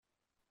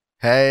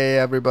Hey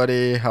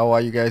everybody, how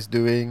are you guys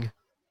doing?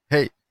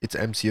 Hey, it's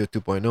MCO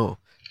 2.0.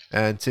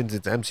 And since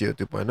it's MCO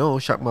 2.0,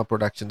 Shakma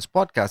Productions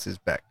podcast is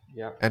back.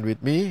 Yeah. And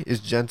with me is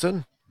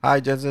Jensen. Hi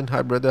Jensen,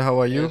 hi brother, how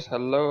are you? Yes.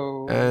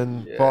 Hello.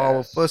 And for our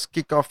Yes. first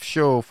kickoff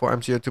show for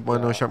MCO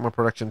 2.0 Yeah. Shakma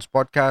Productions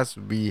podcast,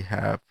 we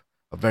have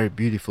a very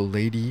beautiful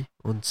lady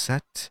on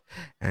set.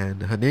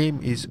 And her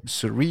name is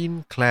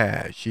Serene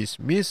Claire. She's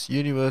Miss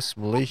Universe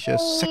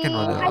Malaysia's second Hey,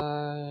 runner hi, up.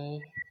 Hi.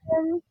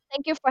 Tim.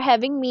 Thank you for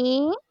having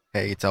me.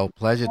 Hey, it's our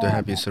pleasure to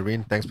have you,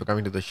 Serene. Thanks for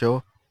coming to the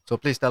show. So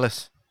please tell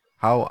us,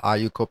 how are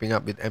you coping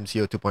up with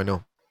MCO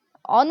 2.0?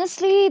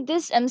 Honestly,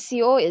 this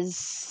MCO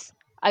is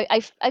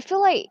I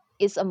feel like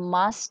it's a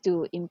must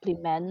to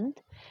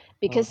implement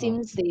because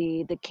Mm-hmm. since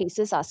the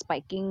cases are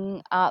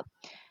spiking up.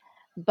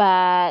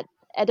 But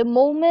at the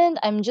moment,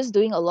 I'm just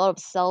doing a lot of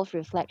self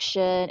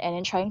reflection and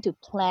then trying to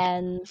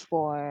plan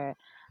for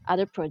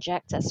other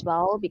projects as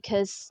well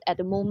because at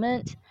the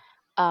moment,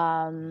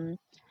 um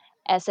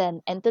as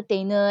an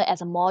entertainer,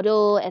 as a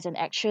model, as an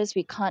actress,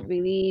 we can't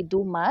really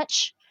do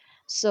much.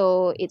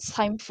 So it's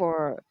time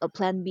for a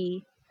plan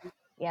B.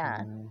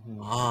 Yeah. Mm-hmm.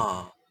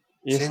 Ah,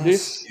 Is since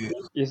this you,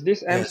 is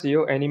this yes,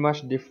 MCO any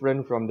much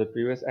different from the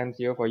previous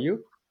MCO for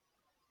you?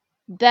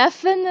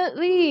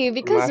 Definitely.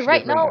 Because Much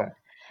right different, now, huh?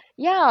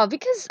 yeah,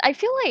 because I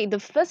feel like the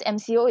first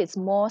MCO is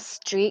more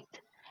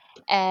strict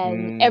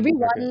and Okay.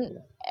 Yeah.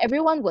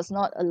 everyone was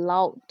not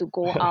allowed to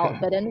go out.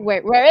 But then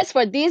whereas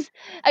for this,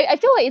 I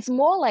feel like it's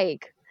more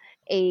like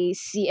a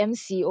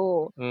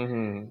CMCO.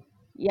 Mm-hmm.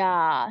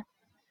 Yeah.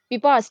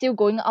 People are still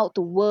going out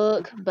to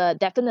work, but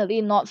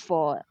definitely not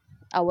for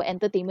our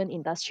entertainment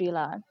industry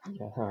lah.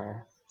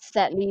 Yeah.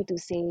 Sadly to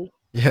say.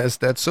 yes,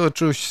 that's so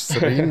true,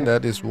 Serene.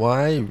 That is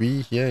why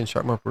we here in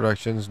Sharma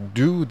Productions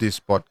do this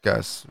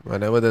podcast.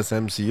 Whenever there's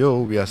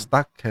MCO, we are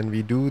stuck and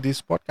we do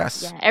this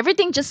podcast. Yeah,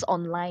 everything just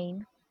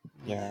online.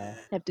 Yeah.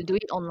 Have to do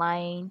it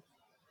online.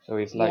 So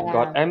it's like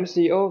got Yeah.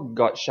 MCO,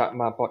 got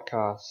Shatma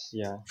podcast.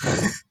 Yeah.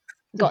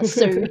 Got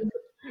Serene,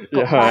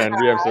 got Yeah, Bana. and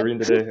we have Serene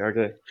today.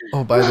 Okay.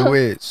 Oh, by the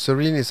way,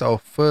 Serene is our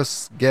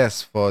first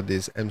guest for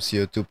this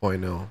MCO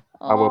 2.0.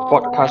 Our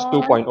podcast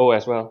Oh, 2.0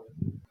 as well.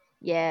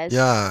 yes.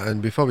 Yeah,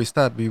 and before we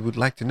start, we would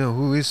like to know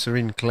who is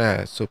Serene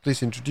Claire. So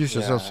please introduce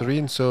yourself, Yeah.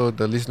 Serene, so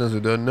the listeners who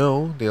don't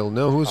know, they'll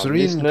know who Our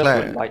Serene listeners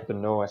would Claire. like to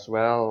know as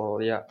well.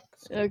 Yeah.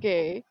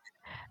 Okay.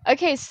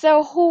 Okay,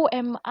 so who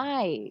am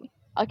I?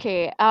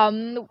 Okay,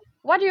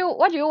 what do you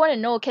want to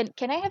know?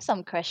 Can I have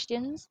some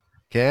questions?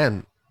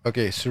 Can.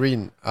 Okay,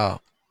 Serene,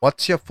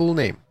 what's your full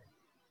name?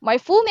 My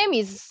full name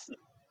is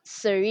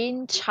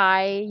Serene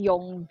Chai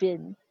Yong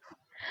Bin.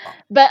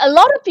 But a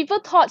lot of people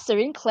thought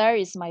Serene Claire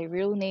is my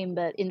real name,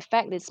 but in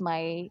fact it's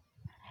my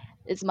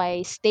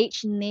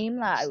stage name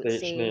lah, I would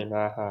Stage say. name.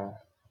 Uh-huh.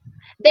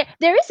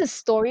 There is a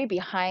story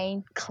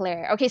behind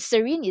Claire. Okay,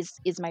 Serene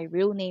is my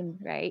real name,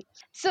 right?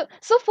 So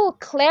for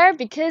Claire,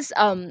 because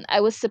I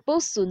was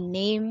supposed to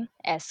name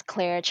as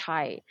Claire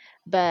Chai,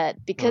 but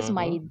because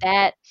my Mm-hmm.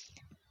 dad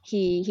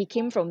he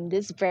came from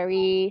this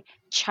very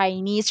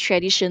Chinese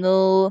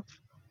traditional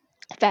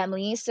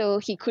family, so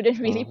he couldn't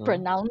really Mm-hmm.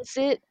 pronounce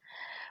it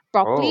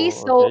properly. Oh,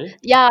 So okay.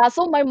 yeah,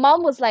 so my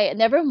mom was like,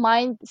 never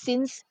mind,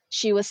 since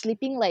she was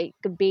sleeping like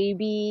a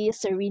baby,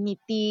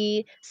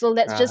 Serenity. So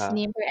let's just Uh-huh.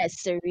 name her as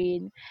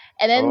Serene.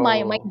 And then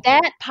my Oh.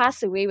 dad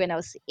passed away when I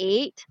was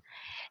 8.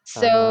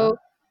 Uh-huh.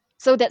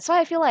 So that's why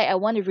I feel like I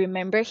want to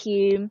remember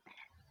him.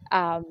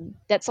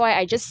 That's why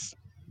I just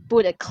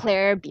put a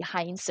Claire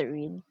behind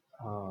Serene.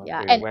 Oh,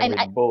 Yeah, so you and went and with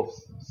I both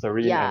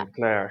Serene yeah. and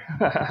Claire.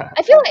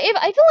 I feel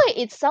like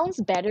it sounds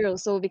better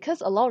also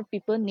because a lot of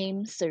people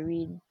name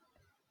Serene.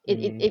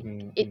 It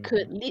Mm-hmm.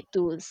 could lead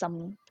to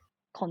some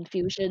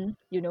confusion,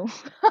 you know.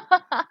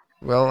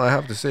 Well, I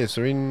have to say,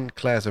 Serene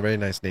Claire is a very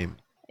nice name.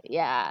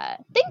 Yeah.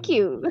 Thank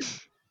you.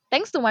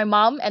 Thanks to my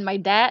mom and my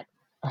dad.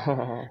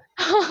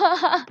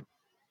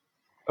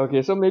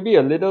 Okay, so maybe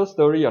a little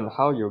story on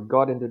how you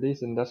got into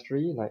this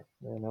industry, like,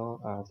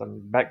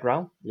 some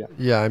background. Yeah.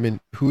 Yeah, I mean,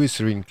 who is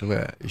Serene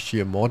Claire? Is she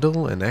a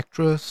model, an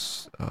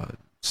actress,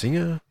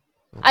 singer?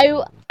 I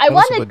I Tell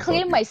us want a to bit about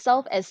claim you.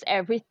 myself as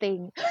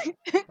everything.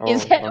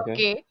 Is Oh, that okay.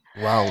 okay?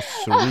 Wow,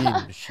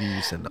 Serene,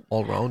 she's an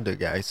all-rounder,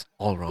 guys,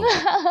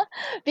 all-rounder.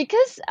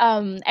 Because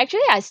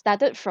actually I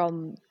started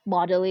from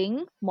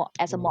modeling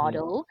as a Mm-hmm.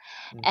 model,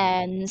 Mm-hmm.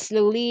 and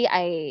slowly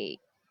I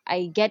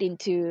get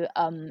into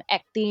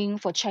acting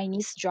for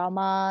Chinese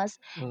dramas,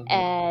 Mm-hmm.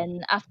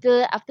 and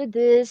after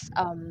this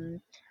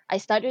I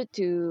started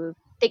to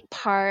take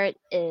part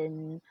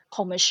in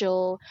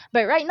commercial,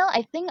 but right now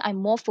I think I'm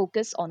more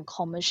focused on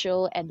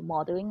commercial and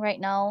modeling right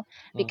now,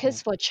 Mm-hmm.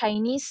 because for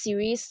Chinese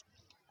series,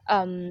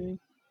 um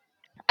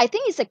I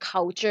think it's a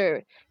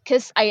culture,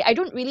 because I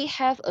don't really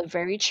have a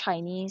very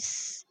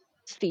Chinese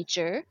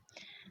feature.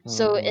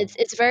 So Mm-hmm.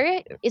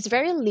 it's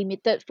very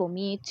limited for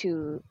me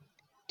to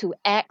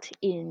act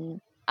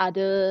in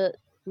other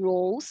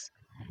roles.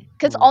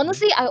 Because Mm-hmm.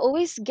 honestly, I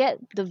always get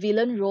the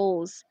villain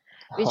roles,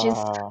 which is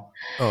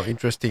Oh,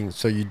 interesting.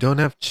 So you don't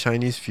have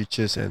Chinese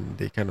features and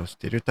they kind of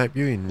stereotype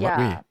you in what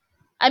way? yeah.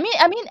 I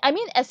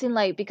mean, as in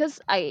like, because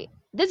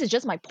this is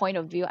just my point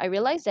of view. I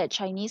realize that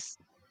Chinese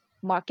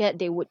market,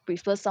 they would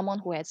prefer someone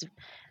who has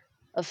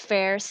a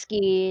fair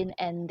skin,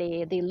 and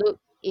they look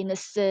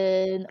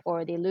innocent,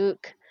 or they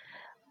look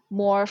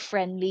more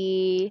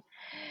friendly.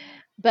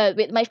 But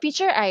with my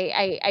feature,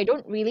 I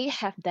don't really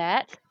have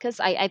that, because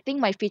I think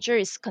my feature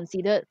is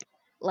considered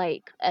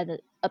like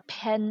a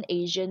pan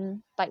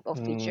Asian type of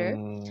feature.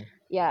 Hmm.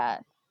 Yeah.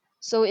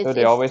 So So it's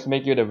they it's always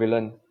make you the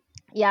villain.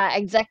 yeah,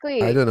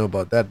 I exactly. don't know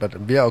about that, but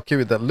we are okay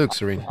with that look,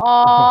 Serene.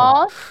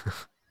 Aw,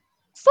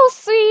 so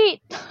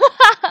sweet.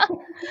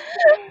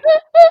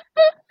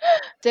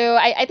 So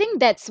I think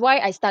that's why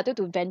I started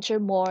to venture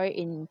more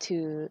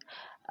into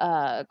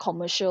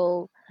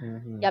commercial.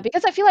 Mm-hmm. Yeah,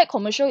 because I feel like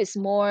commercial is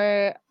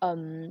more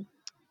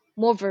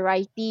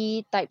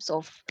variety types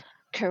of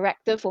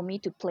character for me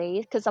to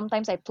play, because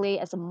sometimes I play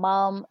as a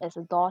mom, as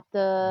a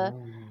daughter,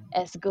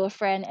 as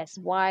girlfriend, as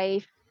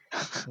wife.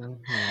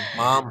 Mm-hmm.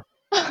 Mom,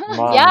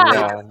 Mom, Yeah.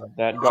 yeah,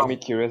 that got me mom.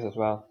 curious as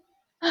well.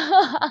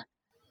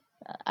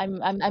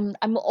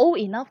 I'm old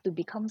enough to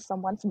become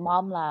someone's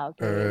mom lah,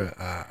 okay.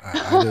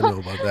 I don't know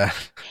about that.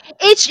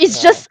 Age is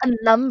Yeah. just a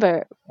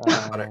number.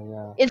 Correct.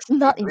 Yeah. It's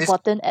So not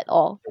basically, important at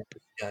all.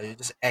 yeah, you're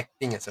just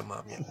acting as a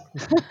mom. Yeah.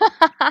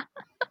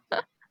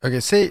 Okay.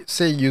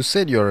 Say you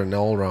said you're an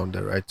all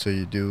rounder, right? So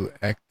you do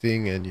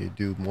acting and you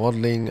do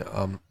modeling.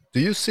 Do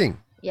you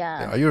sing?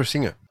 Yeah, Yeah. are you a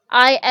singer?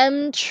 I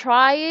am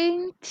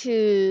trying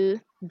to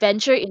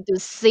venture into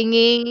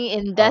singing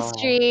Oh.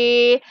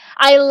 industry.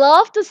 I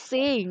love to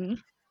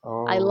sing.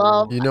 I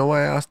love. Oh. You know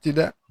why I asked you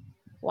that?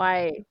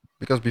 Why?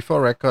 Because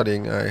before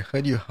recording, I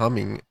heard you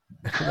humming,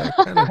 and I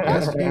kind of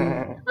guessed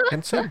you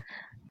can sing.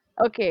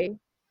 Okay.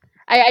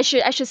 I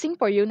should sing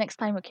for you next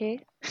time, okay?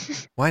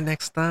 Why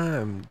next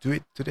time? Do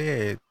it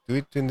today. Do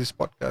it in this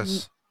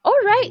Mm, podcast. all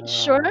right,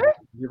 sure. Yeah.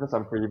 Give us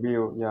some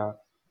preview. Yeah.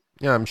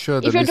 Yeah, I'm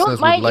sure the If you don't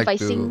listeners would mind if I like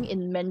sing to.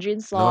 in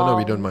Mandarin No, no,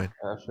 we don't song. mind.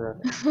 Sure.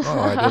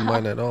 Oh, I don't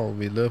mind at all.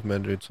 We love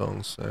Mandarin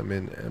songs. I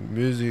mean,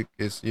 music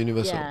is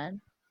universal. Yeah.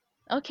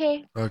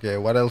 Okay. Okay,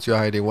 what else you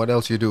hiding? What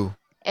else you do?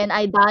 And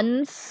I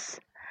dance.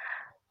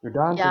 You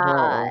dance as Yeah.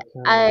 well. Okay.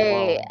 I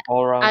Wow.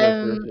 All rounder, I'm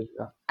seriously.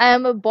 Yeah. I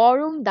am a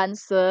ballroom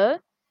dancer,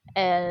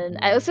 and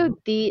I also Mm-hmm.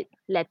 did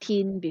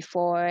Latin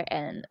before,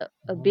 and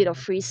a bit of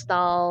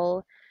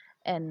freestyle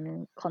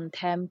and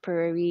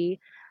contemporary.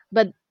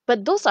 But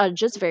those are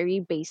just very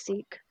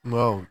basic.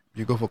 Well,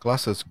 you go for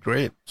classes.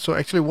 Great. So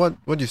actually,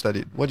 what you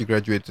studied? What you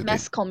graduated in?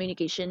 Mass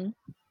communication.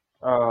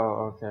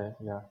 Oh, okay.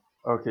 Yeah.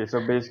 Okay. So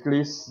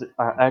basically,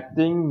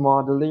 acting,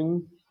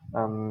 modeling,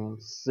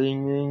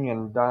 singing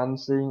and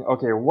dancing.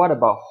 Okay. What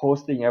about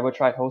hosting? Ever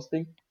tried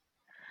hosting?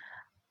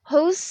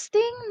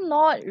 Hosting,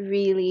 not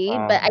really,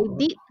 but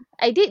Uh-huh.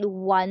 I did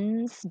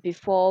once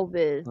before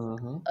with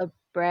Mm-hmm. a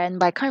brand,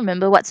 but I can't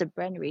remember what's a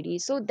brand really.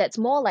 So that's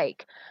more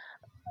like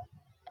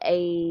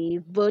a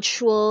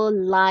virtual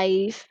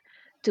live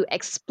to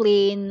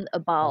explain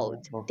about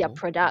Oh, their okay.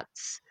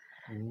 products,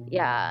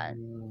 yeah,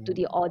 to Mm.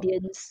 the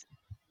audience.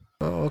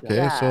 Oh, Yeah. okay.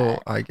 Yeah.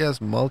 So I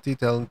guess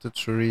multi-talented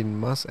Shireen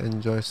must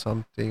enjoy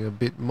something a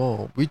bit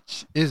more.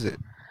 Which is it?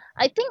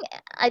 I think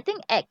I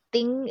think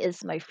acting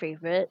is my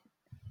favorite,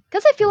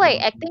 because I feel like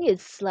Mm-hmm. acting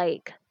is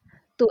like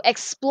to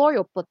explore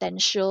your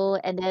potential,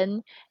 and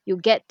then you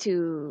get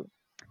to,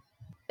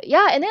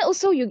 yeah, and then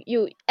also you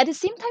at the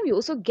same time you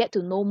also get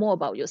to know more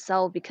about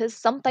yourself, because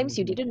sometimes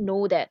you Mm-hmm. didn't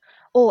know that,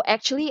 oh,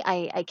 actually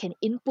I can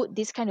input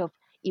this kind of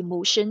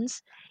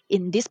emotions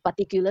in this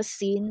particular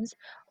scenes,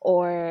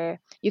 or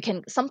you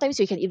can sometimes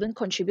you can even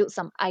contribute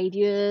some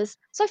ideas.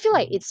 So I feel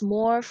like it's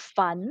more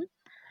fun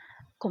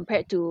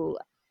compared to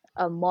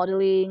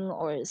modeling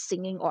or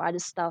singing or other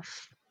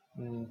stuff.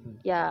 Mm-hmm.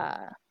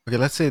 Yeah. Okay,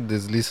 let's say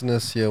these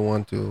listeners here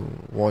want to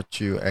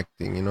watch you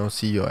acting,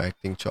 see your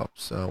acting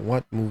chops.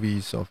 What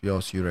movies of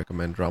yours you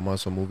recommend?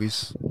 Dramas or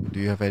movies? Do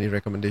you have any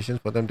recommendations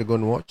for them to go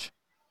and watch?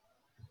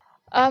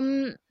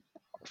 um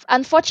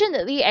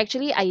Unfortunately,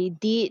 actually, I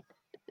did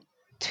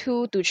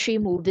 2 to 3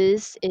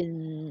 movies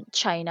in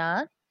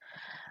China,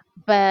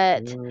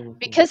 but Mm-hmm.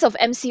 because of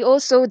MCO,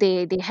 so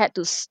they had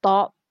to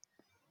stop,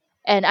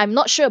 and I'm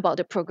not sure about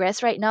the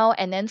progress right now.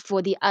 And then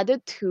for the other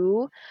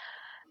two,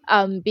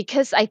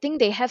 because I think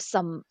they have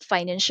some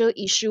financial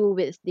issue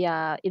with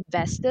their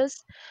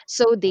investors,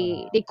 so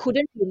they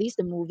couldn't release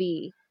the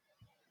movie.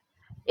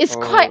 It's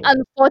quite Oh.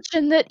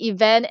 unfortunate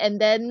event, and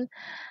then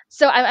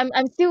so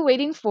I'm still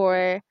waiting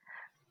for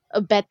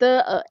a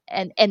better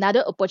and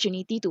another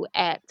opportunity to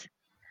act.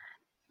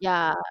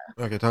 Yeah.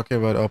 Okay, talking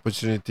about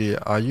opportunity,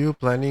 are you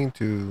planning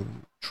to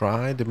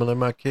try the Malay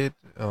market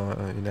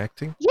in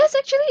acting? Yes,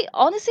 actually,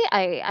 honestly,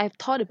 I've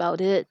thought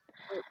about it.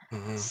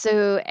 Mm-hmm.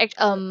 So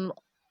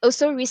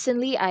also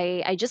recently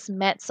I just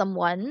met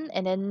someone,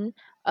 and then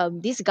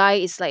this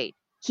guy is like,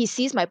 he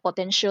sees my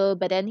potential,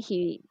 but then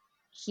he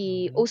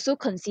Mm-hmm. also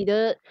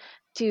considered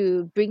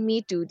to bring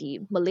me to the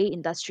Malay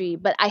industry,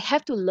 but I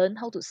have to learn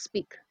how to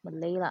speak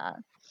Malay lah.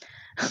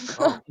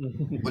 Oh,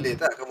 boleh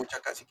tak kamu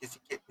cakap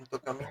sikit-sikit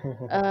untuk kami?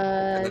 uh,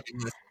 Kena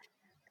dengar.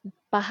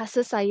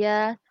 Bahasa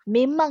saya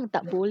memang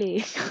tak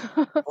boleh.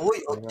 Oh,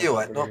 Memang okay, tak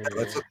what? Not bad. boleh.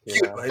 What? So Okay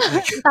cute, lah. right?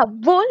 It's like, Tak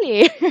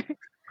boleh.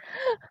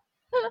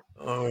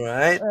 All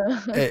right.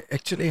 Uh,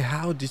 Actually,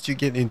 how did you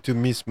get into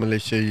Miss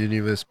Malaysia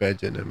Universe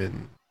pageant? I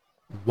mean,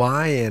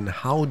 why and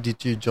how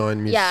did you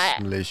join Miss yeah,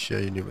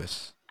 Malaysia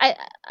Universe?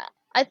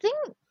 I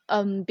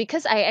think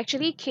because I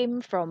actually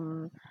came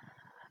from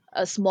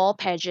a small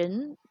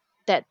pageant.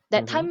 That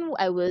Mm-hmm. time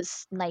I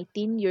was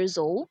 19 years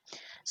old,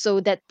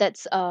 so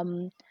that's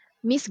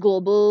Miss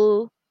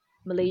Global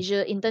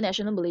Malaysia,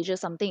 International Malaysia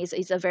something.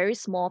 It's a very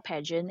small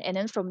pageant, and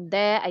then from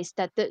there I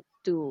started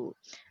to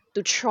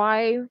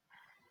try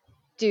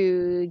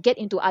to get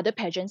into other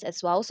pageants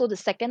as well. So the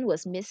second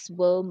was Miss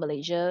World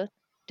Malaysia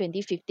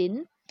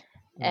 2015,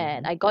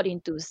 and Mm-hmm. I got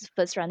into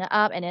first runner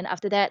up, and then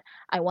after that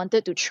I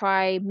wanted to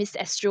try Miss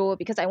Astro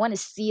because I want to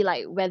see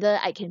like whether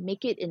I can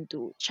make it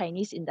into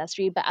Chinese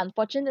industry, but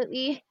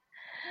unfortunately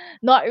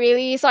not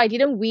really. So I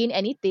didn't win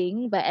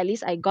anything, but at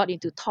least I got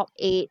into top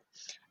 8.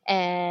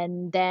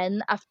 And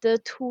then after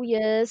 2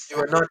 years, You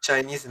are not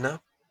Chinese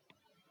enough.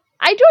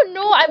 I don't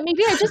know,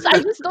 maybe I just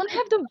don't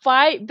have the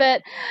vibe,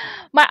 but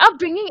my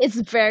upbringing is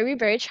very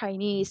very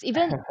Chinese.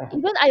 Even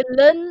I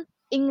learned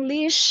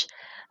English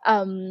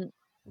um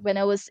when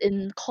I was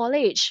in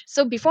college.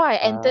 So before I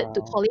entered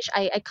to Uh, college,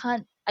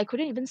 I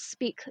couldn't even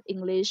speak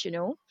English, you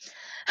know.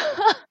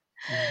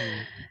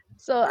 mm-hmm.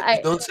 So But you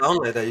I don't sound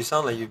like that. You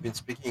sound like you've been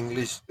speaking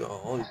English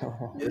all the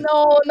years.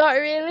 no, not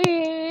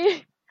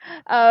really.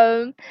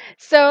 Um,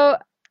 so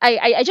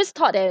I just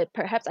thought that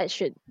perhaps I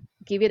should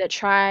give it a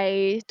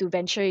try to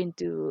venture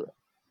into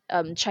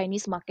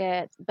Chinese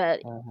market,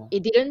 but Uh-huh.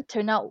 it didn't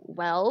turn out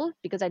well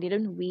because I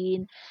didn't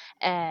win,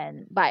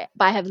 and but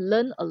I have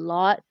learned a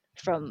lot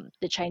from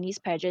the Chinese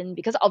pageant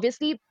because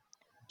obviously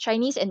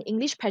Chinese and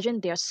English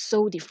pageant, they are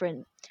so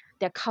different.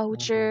 Their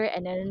Mm-hmm. culture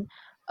and then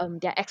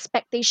their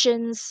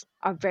expectations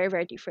are very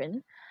very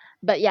different.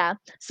 But yeah,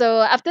 so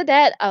after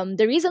that,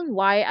 the reason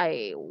why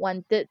I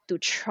wanted to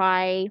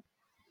try,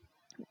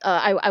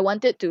 I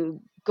wanted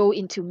to go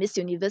into Miss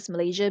Universe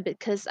Malaysia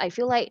because I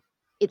feel like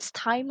it's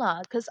time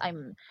lah, because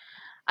I'm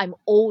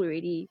old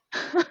already.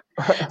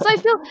 So I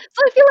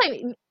feel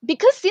like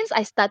because since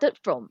I started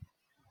from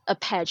a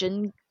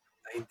pageant,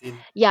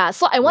 19. yeah,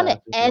 so I want Yeah, to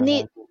since you're end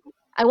it 19.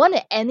 I want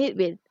to end it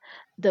with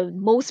the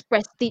most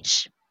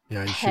prestige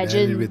Yeah, you should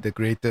end it with pageant. the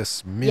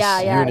greatest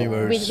Yeah, Miss yeah, Yeah.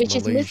 Universe which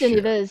is Miss Malaysia.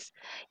 Universe.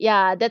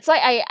 Yeah, that's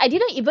why I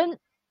didn't even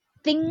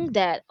think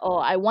that, oh,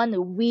 I want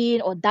to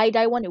win or die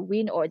want to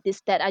win or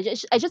this that. I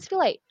just feel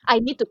like I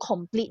need to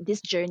complete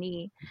this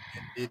journey.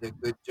 Did a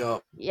good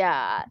job.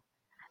 Yeah,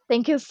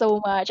 thank you so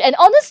much. And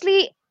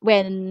honestly,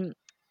 when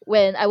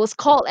I was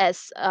called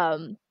as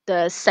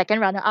the second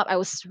runner up, I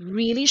was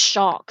really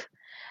shocked.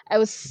 I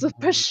was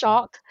super Mm-hmm.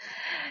 shocked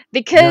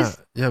Yeah,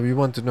 because yeah, we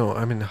want to know.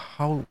 I mean,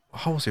 how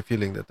was your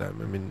feeling that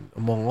time? I mean,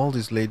 among all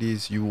these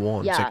ladies, you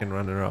won yeah, second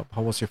runner up.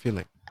 How was your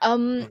feeling?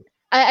 um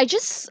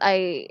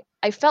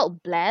I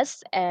felt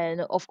blessed,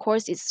 and of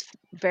course it's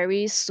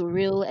very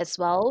surreal as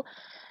well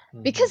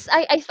Mm-hmm. because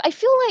I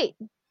feel like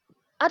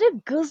other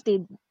girls,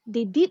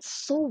 they did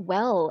so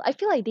well. I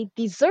feel like they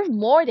deserve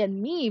more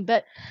than me,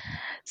 but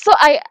so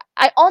I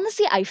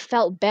honestly I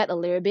felt bad a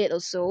little bit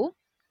also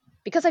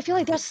because I feel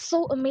like they're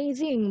so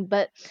amazing,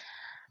 but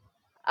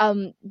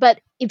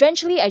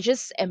eventually I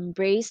just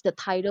embraced the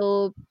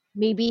title.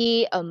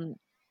 Maybe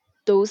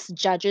those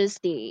judges,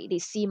 they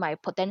see my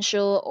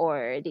potential,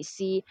 or they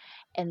see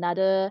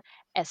another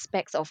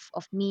aspects of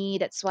me,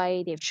 that's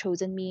why they've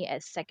chosen me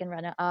as second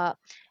runner up.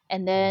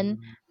 And then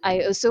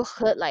I also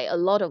heard like a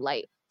lot of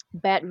like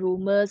bad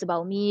rumors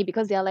about me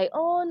because they're like,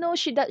 oh no,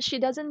 she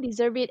doesn't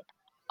deserve it.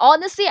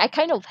 Honestly, I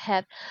kind of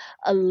have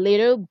a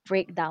little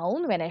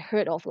breakdown when I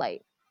heard of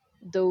like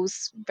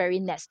those very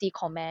nasty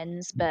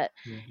comments, but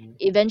Mm-hmm.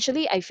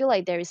 eventually I feel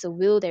like there is a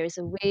will, there is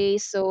a way.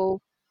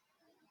 So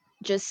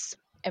just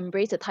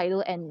embrace the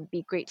title and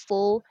be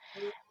grateful,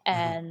 Mhm.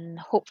 and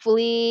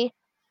hopefully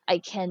I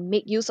can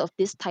make use of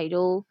this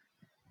title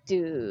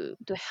to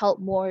help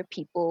more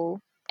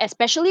people,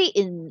 especially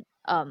in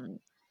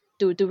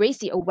to raise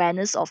the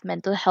awareness of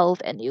mental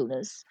health and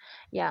illness.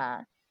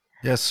 Yeah.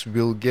 Yes,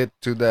 we'll get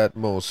to that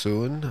more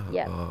soon.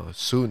 Yeah.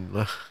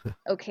 Soon.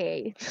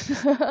 Okay.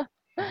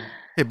 Mm-hmm.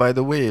 Hey, by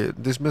the way,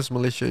 this Miss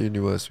Malaysia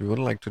Universe, we would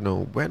like to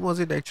know when was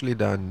it actually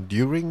done?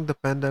 During the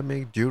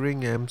pandemic,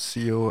 during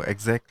MCO,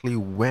 exactly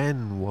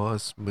when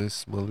was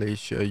Miss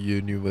Malaysia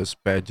Universe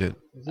pageant?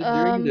 Is it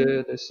during um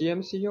the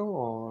CMCO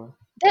or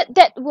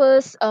that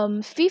was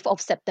 5th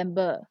of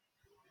September.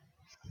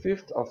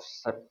 5th of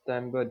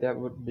September? That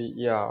would be,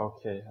 yeah,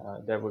 okay.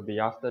 That would be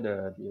after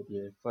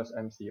the first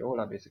MCO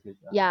lah, basically.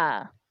 Yeah.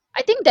 Yeah,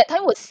 I think that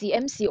time was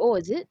CMCO,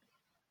 is it?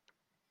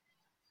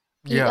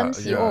 Yeah, EMCO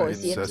yeah, or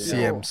it's a Yeah.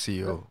 CMCO?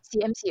 CMCO.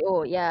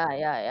 CMCO, yeah,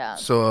 yeah,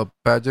 yeah. So a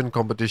pageant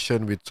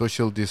competition with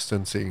social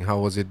distancing. How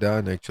was it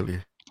done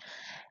actually?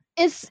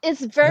 It's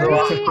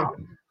very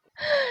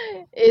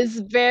it's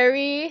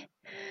very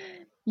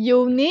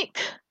unique,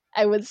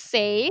 I would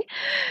say,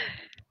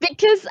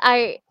 because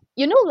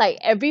like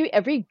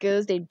every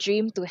girls, they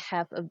dream to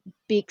have a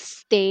big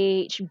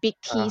stage, big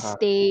T Uh-huh.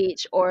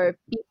 stage, or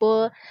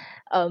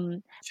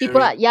um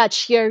people are, Cheering. yeah,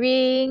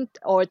 cheering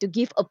or to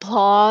give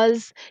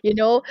applause,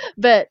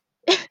 but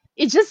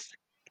it just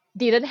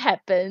didn't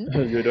happen.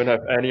 You don't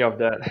have any of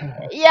that.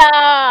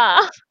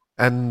 Yeah.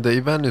 And the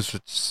event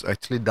is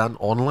actually done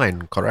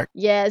online, correct?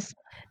 Yes.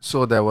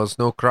 So there was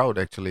no crowd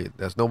actually.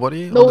 There's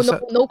nobody on No, the no,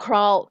 set. no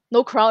crowd,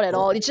 no crowd at Oh.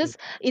 all. It's just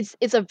it's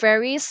a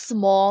very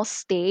small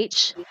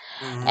stage,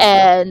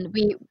 Mhm. and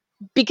we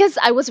because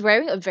I was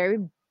wearing a very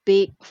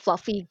big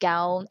fluffy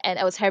gown, and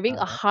I was having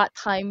a Uh-huh. hard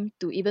time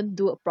to even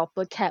do a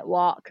proper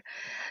catwalk.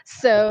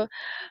 So,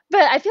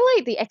 but I feel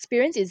like the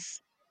experience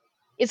is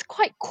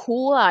quite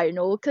cool,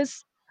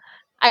 because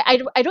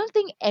I don't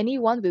think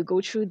anyone will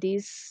go through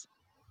this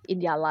in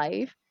their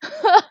life.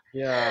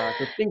 Yeah,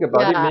 to think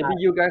about it, Yeah, maybe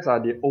you guys are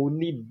the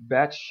only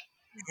batch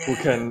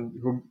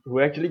who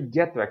actually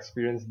get to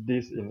experience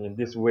this in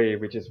this way,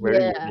 which is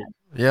very yeah, unique.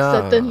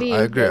 Yeah,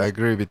 I certainly, agree. I yes.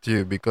 agree with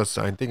you because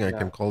I think I Yeah,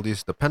 can call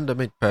this the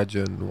pandemic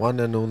pageant, one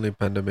and only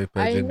pandemic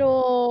I pageant.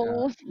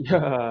 yeah, know.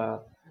 yeah.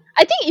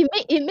 I think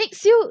it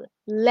makes you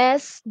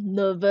less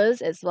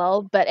nervous as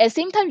well, but at the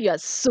same time you are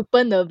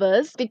super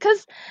nervous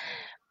because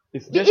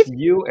It's just it's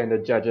you and the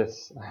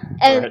judges,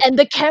 and right? and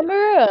the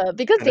camera,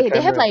 because And the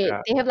they have cameras. like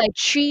Yeah. they have like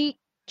three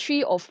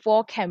or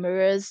four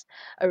cameras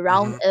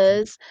around Mhm.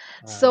 us.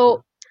 Uh-huh.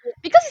 So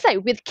because it's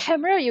like with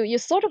camera you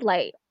sort of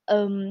like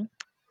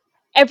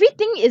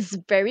everything is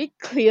very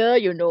clear,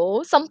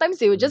 sometimes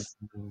they will Mhm, just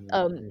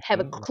mhm, have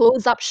a mhm,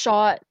 close up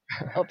shot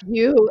of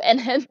you and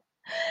then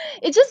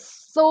it's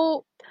just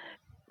so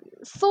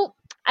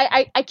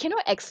I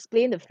cannot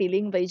explain the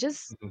feeling, but it's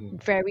just mhm,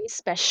 very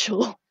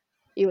special.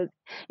 It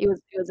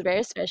was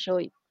very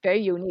special, very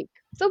unique.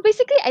 So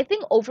basically, I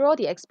think overall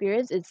the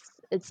experience is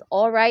it's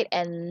all right,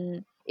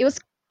 and it was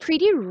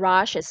pretty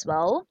rushed as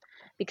well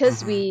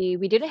because Mhm. we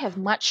didn't have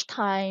much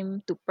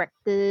time to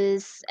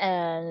practice,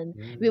 and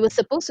we were mhm,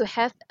 supposed to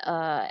have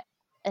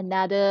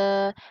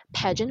another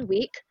pageant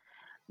week,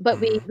 but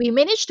we Mhm. we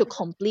managed to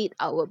complete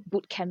our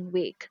boot camp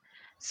week.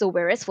 So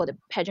whereas for the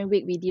pageant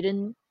week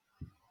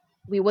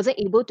we wasn't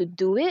able to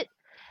do it,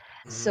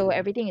 so Mhm. mhm,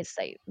 everything is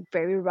like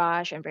very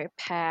rushed and very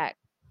packed.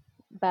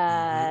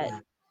 But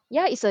Mhm.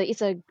 yeah, it's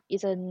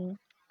an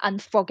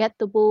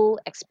unforgettable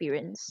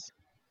experience.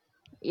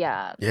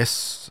 Yeah,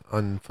 Yes,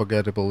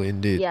 unforgettable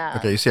indeed. yeah,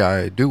 Okay, you see,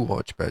 I do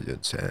watch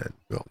pageants, and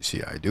well, you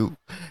see, I do,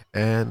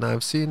 and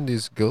I've seen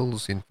these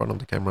girls in front of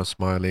the camera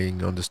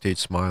smiling on the stage,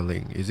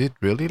 smiling. Is it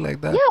really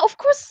like that, yeah. Of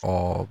course,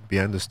 or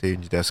behind the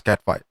stage there's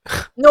catfight?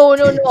 no,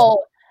 no,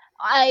 no.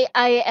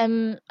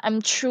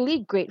 I'm truly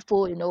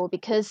grateful,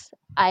 because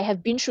I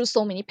have been through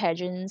so many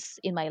pageants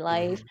in my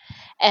life,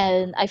 Mhm.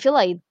 and I feel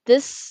like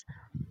this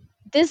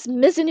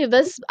Miss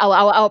Universe,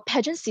 our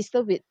pageant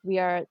sister, we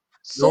are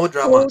so No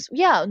drama. close.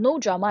 Yeah, no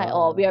drama at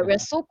all. We are uh-huh,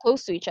 so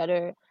close to each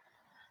other.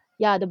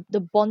 Yeah,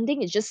 the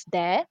bonding is just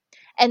there,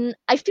 and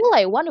I feel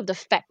like one of the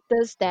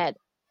factors that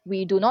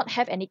we do not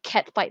have any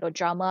cat fight or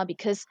drama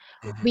because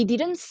we Mhm.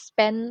 didn't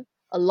spend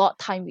a lot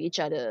time with each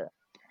other,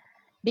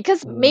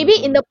 because mhm,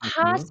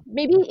 mhm.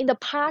 maybe in the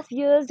past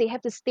years they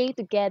have to stay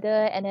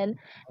together, and then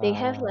they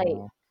have like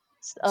Uh,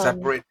 s-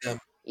 um Separate them.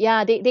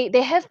 yeah,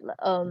 they have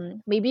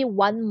maybe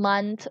 1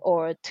 month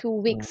or 2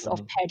 weeks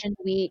of mhm, pageant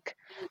week,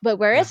 but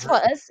whereas for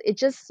Mhm. us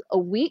it's just a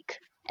week,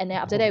 and then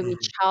after that we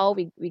Mhm. chow,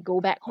 we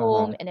go back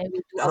home, uh-huh. and then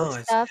we do our Oh,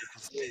 I see. stuff. I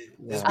see.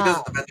 It's Yeah. because uh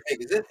of the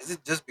pandemic, is it? Is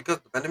it just because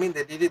of the pandemic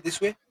they did it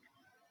this way?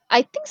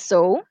 I think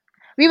so.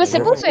 We were Yeah, you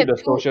have to supposed to Oh. keep have the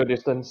two social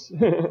distance.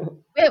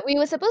 we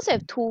were supposed to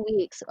have 2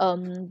 weeks.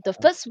 The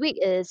first week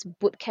is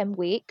boot camp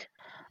week.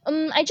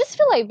 I just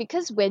feel like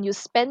because when you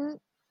spend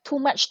too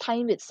much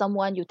time with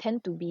someone, you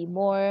tend to be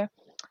more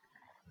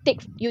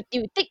you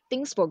take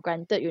things for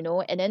granted,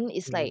 and then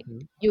it's like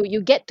Mhm,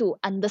 you get to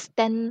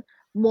understand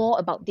more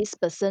about this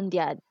person,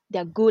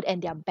 their good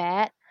and their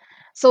bad.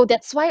 So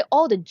that's why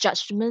all the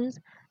judgments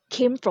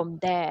came from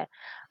there.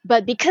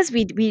 But because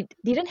we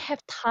didn't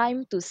have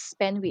time to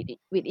spend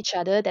with each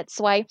other, that's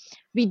why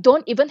we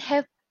don't even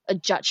have a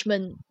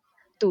judgment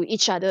to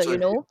each other,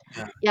 So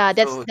yeah. yeah,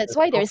 that's So that's there's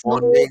why no there's no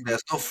bonding.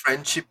 There's no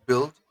friendship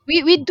built.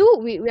 we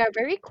are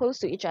very close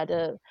to each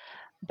other.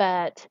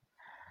 But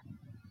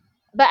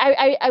but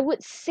I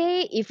would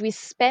say if we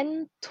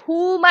spend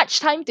too much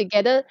time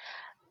together,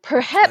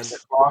 Then the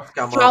perhaps claws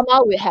come out.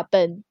 drama will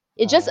happen.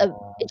 uh,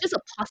 It's just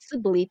a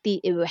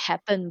possibility it will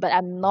happen, but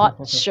I'm not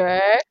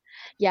sure.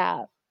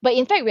 Yeah. But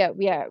in fact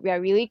we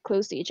are really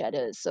close to each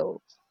other.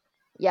 So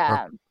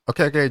Ok- yeah.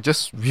 Okay, okay.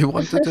 Just we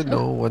wanted to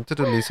know, wanted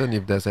to listen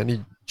if there's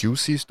any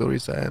juicy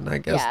stories, and I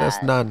guess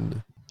there's Yeah.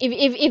 none.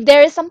 If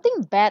there is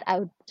something bad, I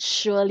would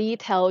surely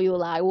tell you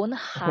lah. I won't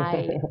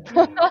hide.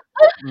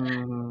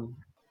 mhm.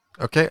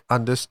 Okay,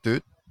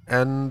 understood.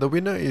 And the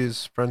winner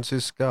is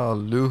Francisca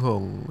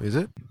Luhong, is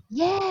it?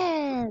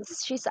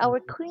 Yes, she's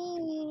our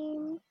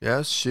queen.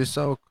 Yes, she's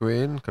our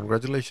queen.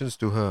 Congratulations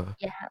to her.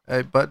 Yeah.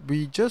 But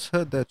we just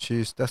heard that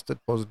she's tested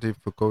positive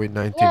for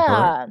COVID-19,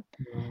 correct?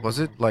 Yeah. Was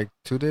it like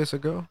 2 days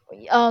ago?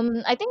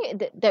 I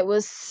think that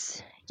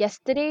was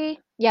yesterday.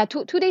 Yeah,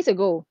 two days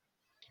ago.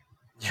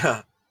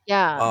 Yeah.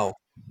 Yeah. Wow.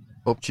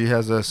 Hope she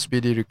has a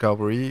speedy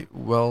recovery.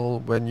 Well,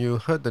 when you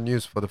heard the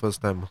news for the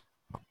first time,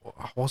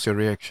 what was your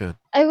reaction?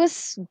 I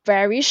was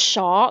very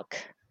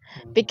shocked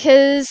Mhm.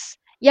 because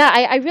yeah,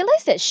 I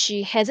realized that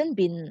she hasn't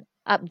been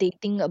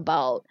updating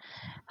about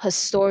her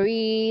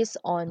stories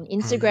on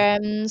Mhm.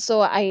 Instagram.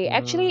 So I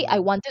Mm,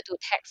 wanted to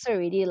text her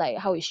already, like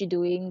how is she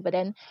doing? But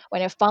then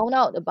when I found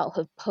out about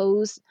her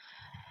post,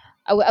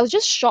 I was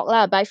just shocked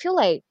lah. But I feel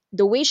like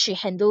the way she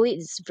handled it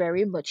is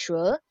very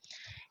mature,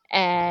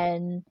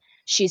 and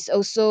she's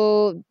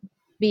also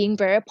being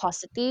very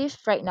positive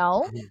right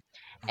now. Mhm.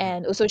 Mhm.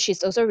 And also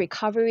she's also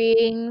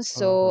recovering,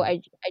 so mm-hmm.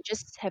 I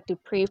just have to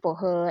pray for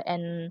her,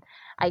 and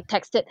I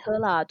texted her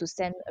lah to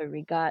send a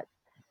regard.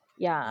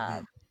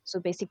 Yeah. Mhm. So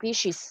basically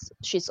she's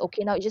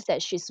okay now. It's just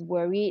that she's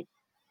worried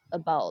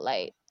about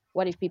like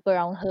what if people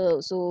around her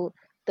also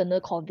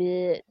kena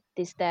COVID,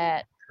 this,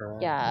 that.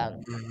 Correct. Yeah. Yeah.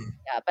 Mhm.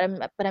 Yeah.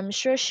 But I'm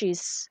sure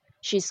she's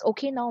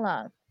okay now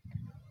lah.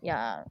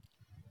 Yeah.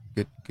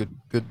 Good, good,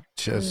 good.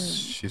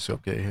 Mm. She's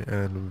okay,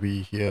 and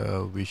we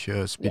here wish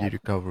her Yeah. speedy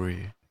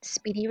recovery.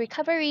 Speedy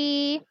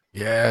recovery.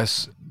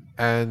 Yes,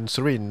 and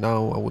Serene,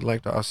 now I would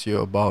like to ask you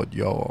about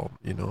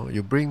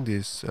you bring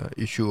this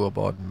issue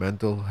about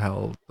mental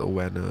health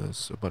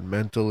awareness, about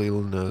mental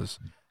illness,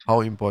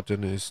 how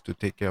important it is to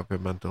take care of your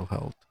mental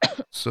health.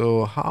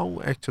 So,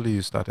 how actually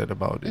you started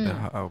about it?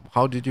 Mm.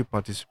 How did you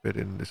participate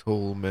in this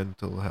whole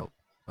mental health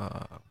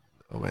uh,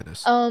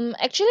 awareness?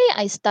 Actually,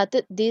 I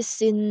started this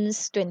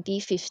since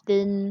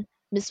 2015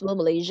 Miss World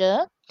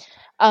Malaysia.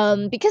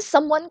 Because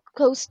someone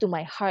close to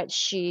my heart,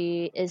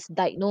 she is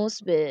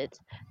diagnosed with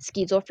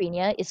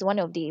schizophrenia. It's one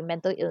of the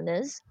mental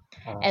illness,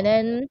 and Okay.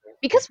 then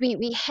because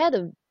we had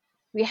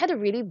a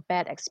really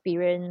bad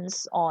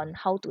experience on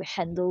how to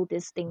handle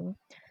this thing.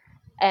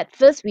 At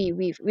first,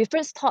 we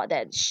first thought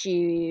that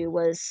she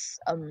was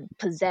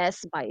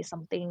possessed by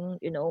something,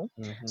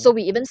 Mm-hmm. so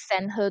we even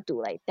sent her to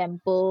like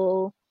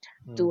temple,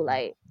 to Mm-hmm.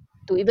 like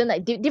to even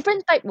like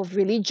different type of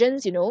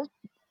religions,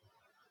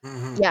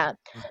 Mm-hmm. yeah.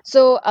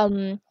 So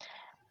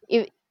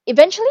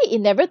eventually it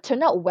never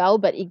turned out well,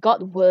 but it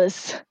got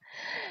worse.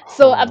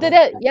 So after Oh,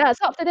 that, okay. yeah,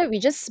 so after that we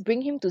just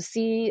bring him to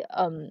see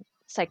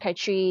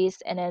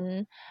psychiatrist, and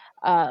then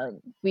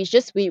we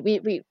just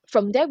we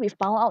from there we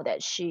found out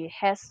that she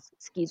has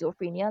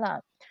schizophrenia lah.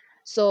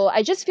 So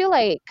I just feel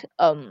like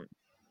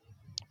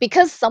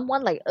because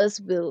someone like us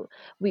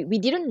we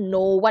didn't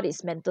know what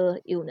is mental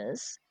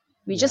illness.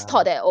 We just Yeah.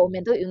 thought that, oh,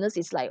 mental illness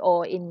is like,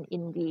 oh, in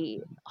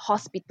the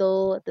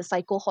hospital, the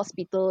psycho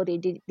hospital, they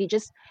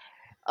just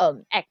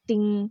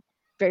acting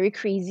very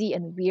crazy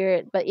and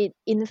weird, but it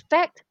in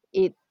fact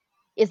it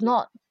is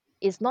not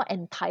is not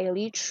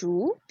entirely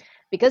true,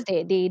 because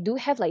they do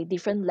have like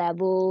different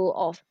level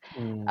of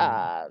Mm,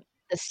 uh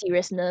the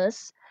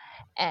seriousness,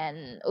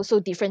 and also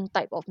different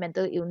type of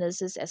mental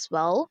illnesses as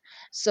well.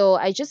 So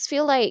I just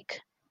feel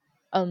like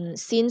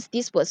since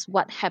this was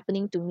what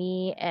happening to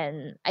me,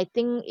 and I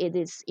think it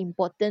is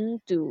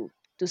important to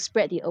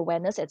spread the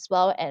awareness as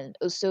well, and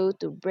also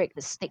to break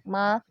the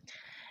stigma,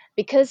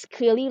 because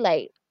clearly,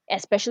 like,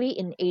 especially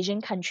in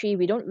Asian country,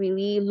 we don't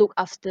really look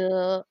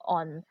after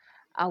on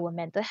our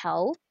mental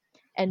health,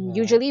 and yeah.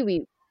 usually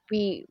we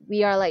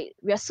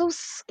are so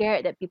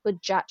scared that people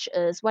judge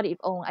us. What if,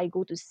 oh, I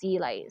go to see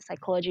like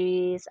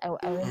psychologists,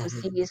 I went to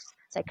see Mm-hmm. this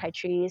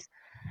psychiatrist.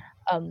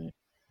 um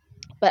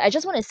but I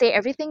just want to say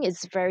everything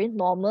is very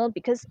normal,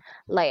 because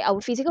like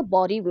our physical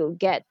body will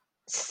get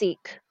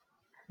sick,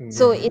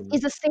 so it Mm-hmm.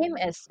 is the same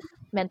as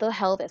mental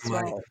health as Right.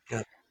 well.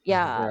 Yeah.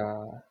 Mm-hmm. Yeah.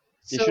 Yeah.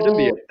 It shouldn't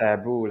be a So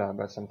taboo, lah,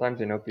 but sometimes,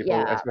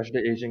 people, yeah,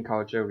 especially Asian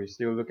culture, we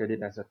still look at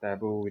it as a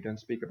taboo. We don't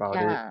speak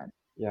about it. yeah,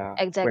 Yeah.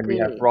 When we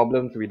have exactly.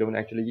 problems, we don't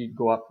actually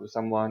go up to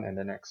someone and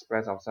then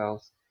express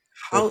ourselves.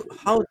 So,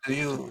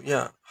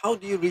 How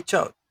do you reach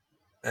out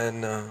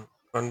and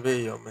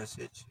convey your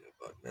message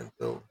about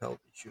mental health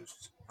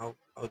issues?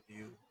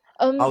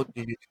 Um, How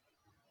do you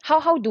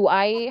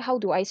how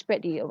do I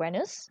spread the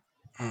awareness?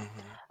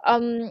 Mhm.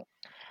 Um,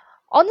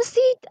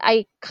 Honestly,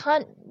 I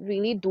can't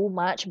really do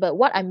much, but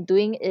what I'm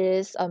doing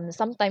is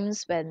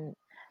sometimes when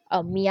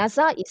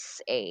Miyaza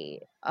is a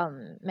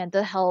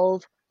mental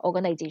health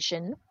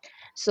organization,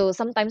 so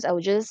sometimes I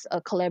will just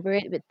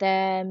collaborate with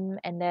them,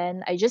 and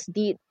then I just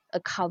did a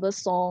cover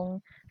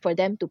song for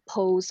them to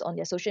post on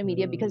their social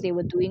media, because they mm,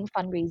 were doing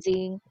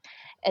fundraising.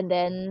 And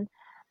then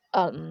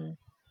um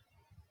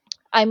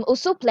I'm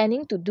also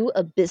planning to do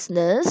a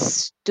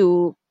business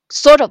to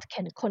sort of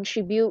can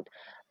contribute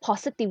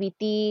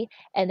positivity,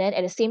 and then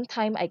at the same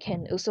time I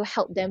can also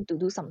help them to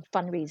do some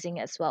fundraising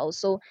as well.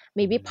 So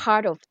maybe mm,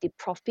 part of the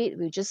profit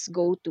will just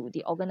go to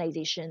the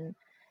organization.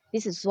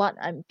 This is what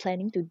I'm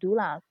planning to do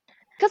lah.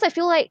 Because I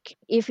feel like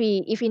if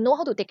we know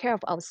how to take care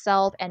of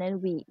ourselves, and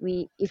then we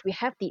if we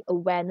have the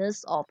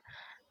awareness of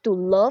to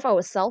love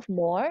ourselves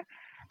more,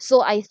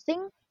 so I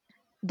think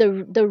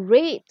the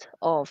rate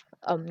of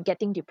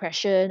getting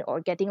depression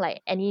or getting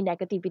like any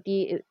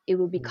negativity, it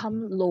will mm,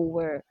 become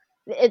lower.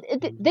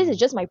 This is mm,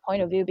 just my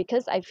point of view,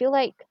 because I feel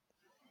like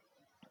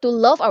to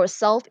love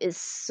ourselves is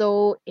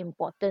so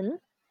important,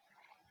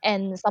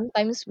 and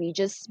sometimes we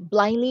just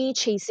blindly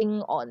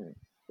chasing on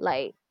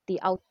like the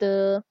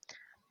outer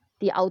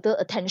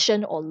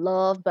attention or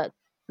love, but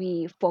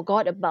we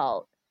forgot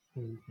about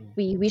mm,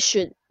 we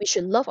should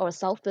love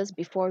ourselves first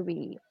before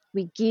we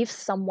we give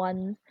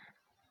someone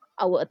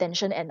our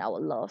attention and our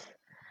love.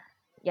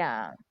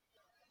 Yeah.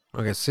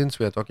 Okay, since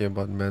we are talking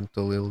about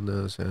mental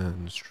illness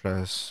and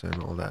stress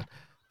and all that,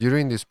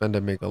 during this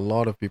pandemic, a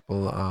lot of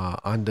people are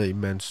under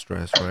immense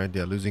stress, right?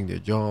 They're losing their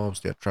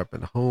jobs, they're trapped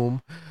at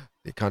home,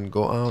 they can't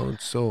go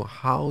out. So,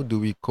 how do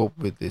we cope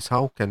with this?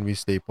 How can we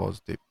stay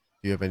positive?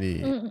 Do you have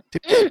any Mm.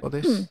 tips for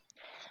this?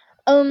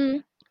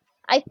 um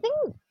I think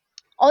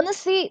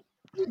honestly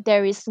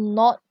there is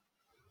not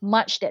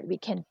much that we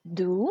can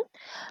do,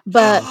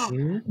 but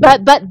Mm-hmm.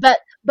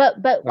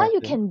 what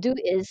you Okay. can do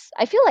is,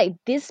 I feel like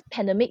this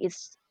pandemic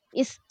is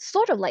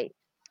sort of like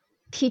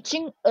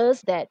teaching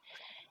us that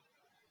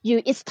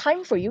it's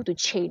time for you to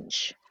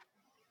change.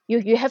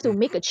 You have to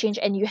make a change,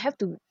 and you have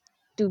to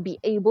be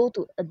able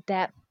to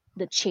adapt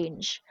the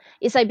change.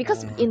 It's like,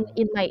 because in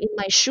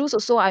my shoes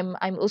also, I'm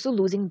also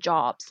losing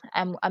jobs.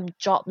 I'm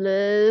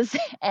jobless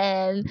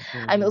and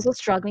I'm Mm-hmm. also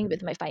struggling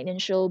with my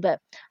financial. But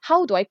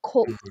how do I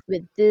cope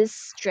with this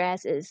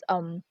stress is,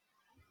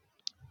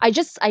 I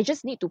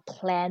just need to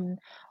plan,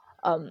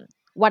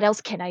 what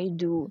else can I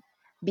do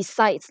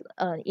besides,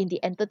 in the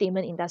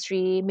entertainment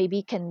industry.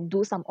 Maybe can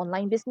do some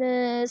online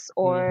business,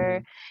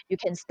 or Mm-hmm. you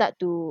can start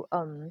to,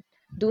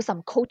 do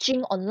some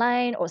coaching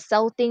online or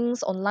sell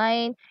things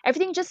online.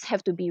 Everything just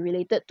have to be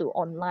related to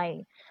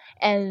online.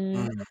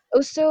 And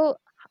also,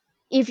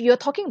 if you're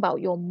talking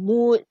about your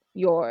mood,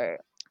 your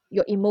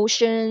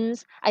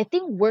emotions, I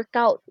think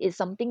workout is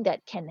something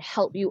that can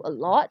help you a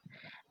lot,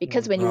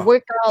 because when you Mm-hmm.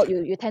 work out,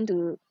 you tend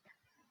to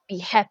be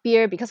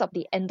happier because of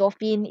the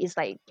endorphin is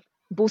like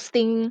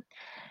boosting,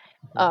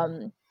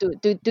 to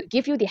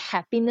give you the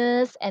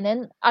happiness. And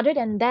then other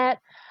than that,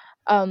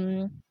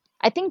 um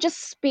I think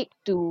just speak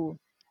to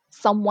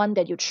someone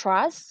that you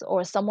trust,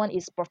 or someone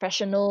is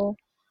professional,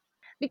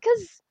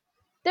 because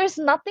there's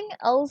nothing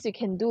else you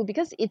can do,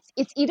 because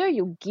it's either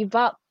you give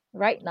up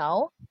right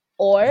now,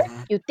 or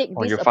you take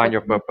Or you this find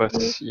your opportunity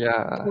purpose.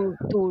 Yeah.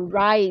 to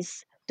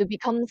rise, to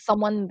become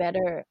someone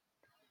better.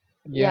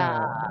 Yeah.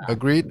 Yeah.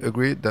 Agreed,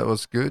 agreed. That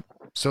was good.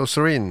 So,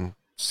 Serene,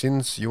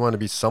 since you want to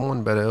be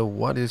someone better,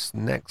 what is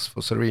next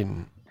for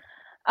Serene?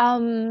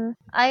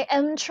 I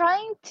am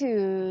trying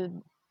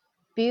to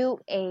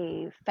build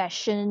a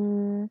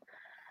fashion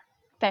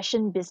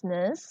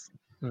business.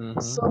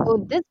 So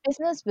Mm-hmm. this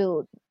business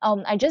will,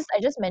 I just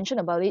mentioned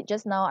about it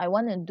just now. I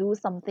want to do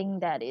something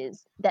that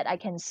I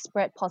can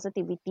spread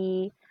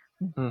positivity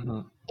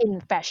Mm-hmm.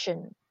 in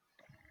fashion.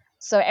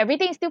 So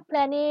everything is still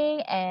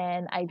planning,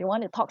 and I don't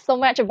want to talk so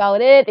much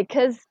about it,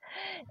 because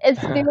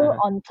it's still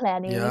on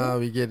planning. Yeah,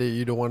 we get it.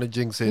 You don't want to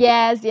jinx it.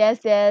 Yes, yes,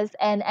 yes.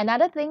 And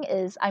another thing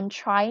is, I'm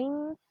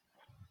trying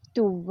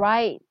to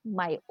write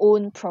my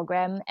own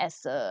program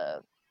as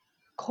a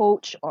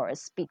coach or a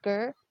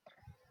speaker.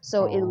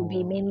 So it will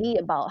be Oh. mainly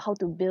about how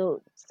to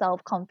build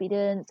self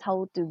confidence,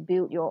 how to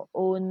build your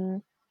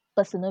own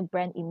personal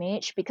brand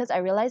image, because I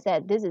realize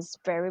that this is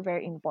very,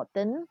 very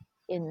important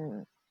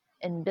in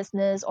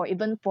business, or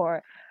even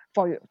for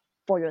your,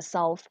 for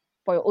yourself,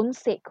 for your own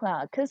sake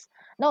lah. Because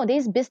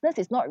nowadays business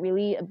is not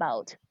really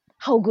about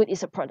how good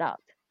is a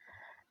product.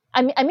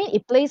 I mean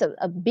it plays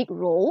a big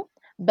role,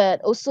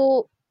 but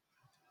also,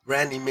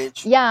 Brand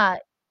image. yeah,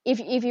 if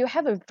you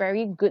have a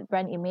very good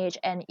brand image,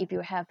 and if you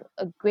have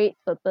a great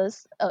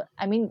purpose,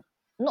 I mean,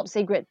 not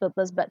say great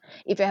purpose, but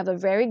if you have a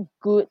very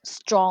good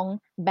strong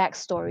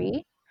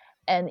backstory,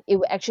 and it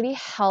will actually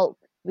help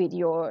with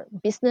your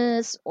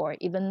business, or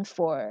even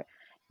for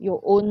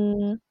your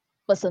own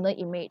personal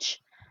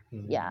image.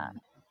 Yeah. Mm.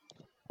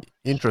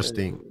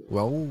 Interesting. Okay.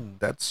 Well,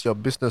 that's your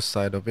business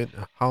side of it.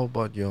 How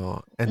about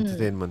your Mm.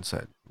 entertainment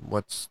side?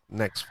 What's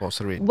next for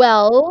Serene?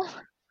 Well,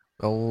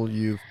 Well,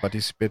 you've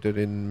participated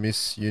in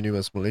Miss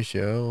Universe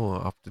Malaysia,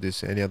 or after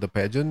this, any other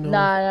pageant? Or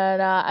nah, nah,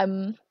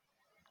 nah,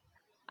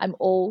 I'm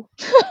old.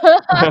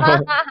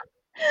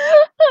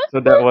 So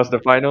that was the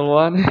final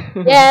one?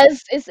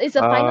 Yes, it's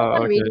a final Ah,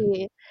 one okay.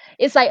 already.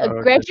 It's like a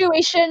Okay.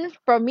 graduation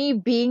from me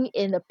being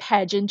in a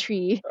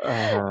pageantry.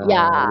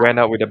 Yeah, Went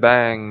out with a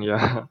bang.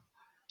 Yeah.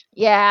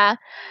 yeah.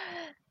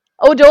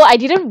 Although I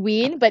didn't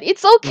win, but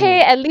it's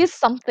okay. Mm. At least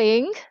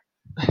something.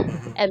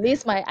 Mhm. At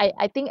least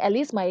I think at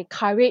least my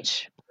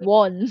courage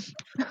won.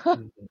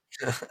 Mm.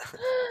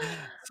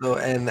 So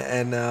and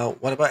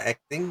what about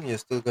acting? You're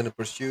still going to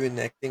pursue in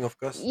acting, of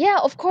course. Yeah,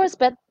 of course,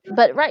 but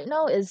right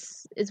now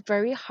is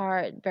very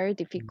hard, very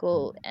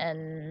difficult, Mm.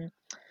 and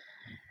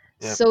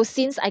Yeah. so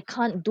since I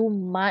can't do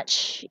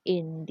much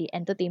in the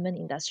entertainment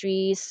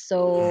industry, Mhm.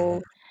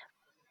 so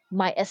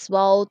might as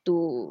well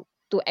to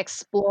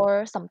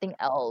explore something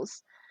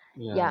else.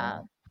 Yeah.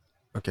 Yeah.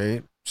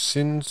 Okay.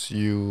 Since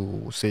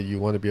you said you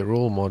want to be a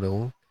role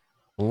model,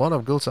 a lot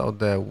of girls out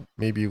there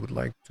maybe would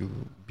like to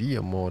be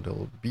a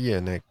model, be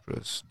an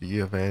actress. Do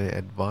you have any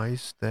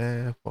advice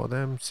there for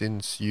them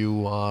since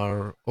you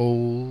are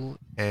old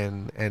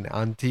and an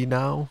auntie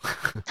now?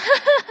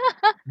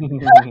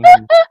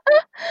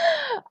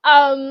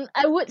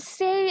 I would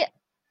say,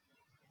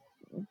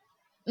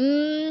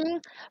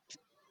 mm,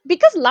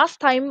 because last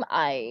time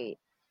I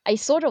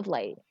sort of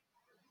like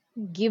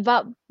give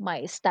up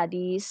my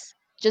studies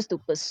just to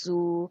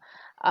pursue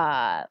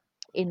uh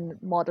in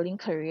modeling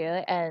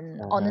career,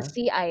 and Uh-huh.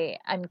 honestly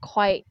I'm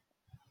quite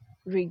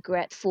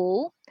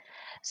regretful.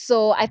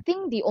 So I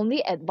think the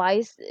only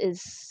advice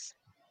is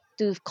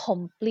to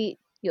complete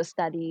your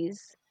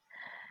studies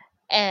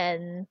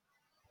and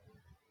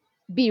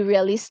be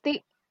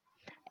realistic,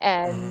 Mhm.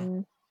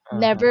 and Uh-huh.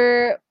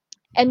 never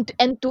and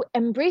to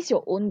embrace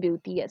your own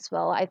beauty as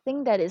well. I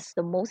think that is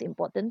the most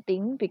important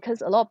thing,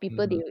 because a lot of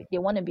people Mm-hmm. they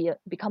want to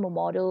become a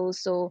model,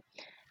 so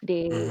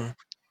they Mhm.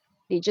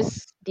 they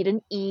just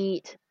didn't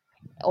eat,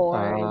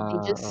 or they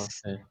Ah,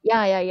 just, okay.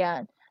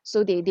 yeah,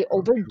 so they True, true.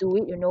 overdo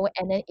it,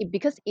 and then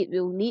because it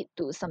will lead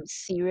to some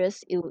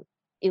serious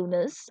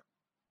illness.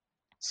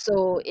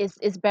 So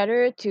it's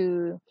better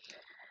to,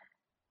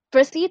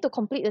 firstly, to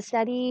complete the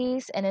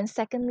studies, and then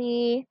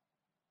secondly,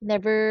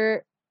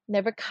 never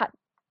never cut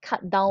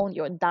down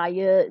your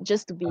diet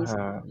just to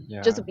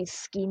Yeah. be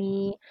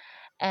skinny,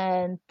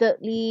 and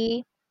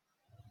thirdly,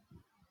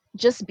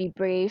 just be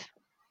brave.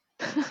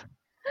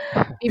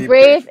 Be Be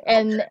brave,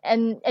 brave.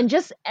 Okay. and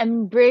just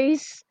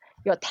embrace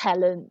your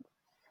talent.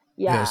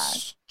 Yeah.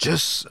 Yes,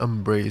 just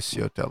embrace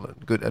your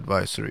talent. Good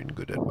advice, Serene.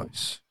 Good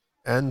advice.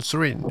 And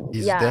Serene,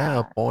 is there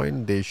a Yeah.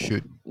 point they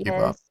should give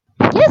up?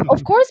 Yes. Yes,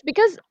 of course,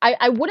 because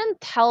I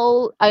wouldn't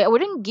I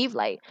wouldn't give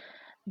like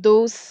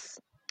those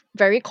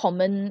very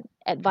common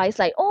advice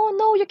like, oh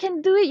no, you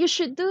can do it, you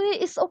should do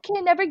it, it's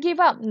okay, never give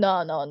up.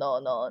 No, no, no,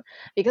 no.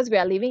 Because we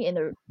are living in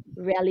a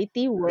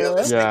reality world.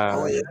 Realistic.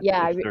 Oh Yeah, yeah.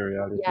 Yeah, it's the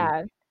reality.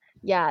 yeah,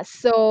 yeah.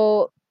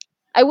 So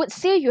I would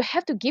say you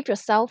have to give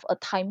yourself a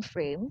time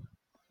frame.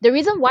 The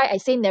reason why I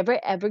say never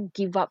ever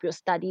give up your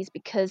studies,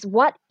 because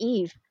what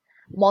if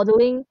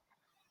modeling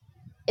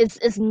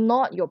is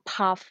not your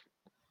path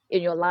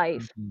in your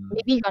life? Mm-hmm.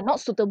 Maybe you are not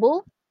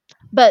suitable,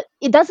 but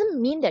it doesn't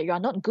mean that you are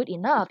not good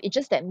enough. It's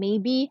just that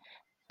maybe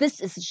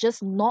this is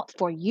just not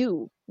for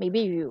you.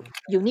 Maybe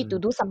you need to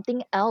do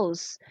something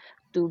else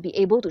to be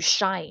able to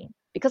shine,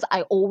 because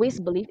I always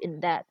believe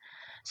in that.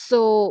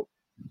 So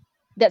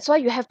that's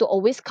why you have to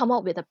always come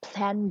up with a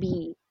plan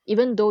B.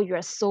 Even though you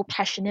are so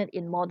passionate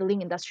in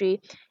modeling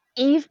industry,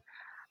 if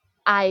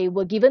I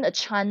were given a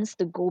chance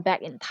to go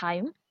back in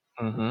time,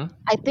 Mm-hmm.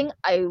 I think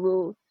I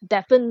will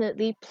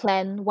definitely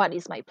plan what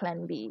is my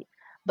plan B,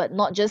 but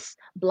not just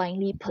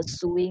blindly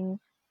pursuing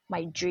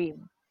my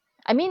dream.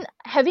 I mean,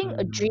 having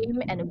a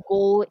dream and a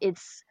goal,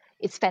 it's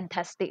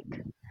fantastic,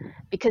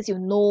 because you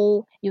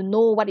know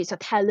what is your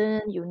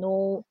talent, you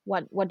know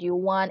what you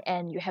want,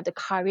 and you have the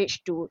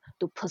courage to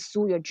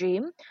pursue your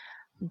dream.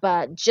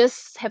 But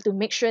just have to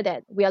make sure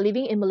that we are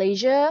living in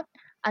Malaysia,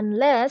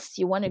 unless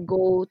you want to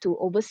go to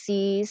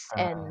overseas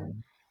Uh,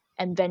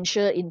 and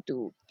venture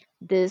into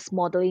this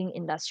modeling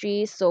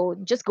industry. So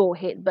just go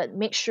ahead, but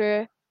make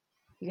sure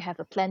you have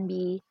a plan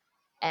B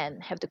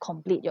and have to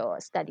complete your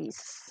studies.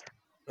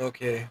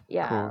 Okay.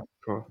 Yeah. cool,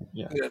 cool.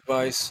 Yeah. Good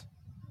advice.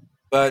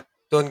 But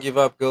don't give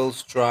up,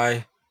 girls.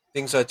 Try.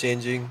 Things are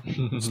changing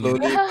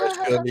slowly but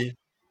surely.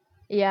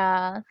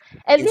 Yeah.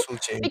 At Things least, will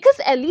change. because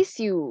at least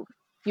you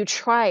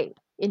tried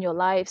in your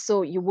life,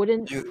 so you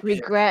wouldn't Yes.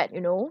 regret.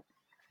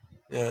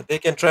 Yeah, they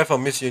can try for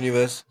Miss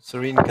Universe.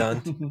 Serene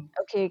can't.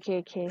 Okay.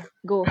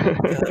 Go ahead.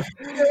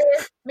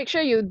 Make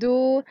sure you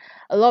do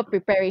a lot of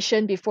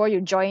preparation before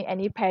you join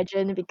any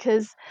pageant,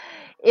 because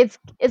it's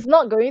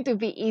not going to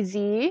be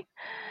easy.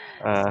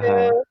 Uh-huh.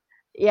 So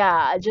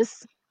yeah,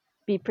 just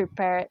be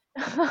prepared.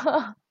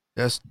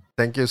 Yes,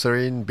 thank you,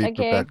 Serene. Be Okay.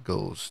 prepared,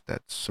 girls.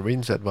 That's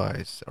Serene's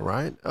advice. All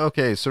right.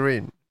 Okay,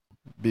 Serene.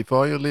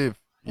 Before you leave,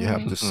 you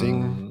have Mm-hmm. to sing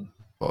Mm-hmm.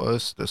 for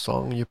us the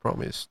song you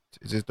promised.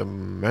 Is it the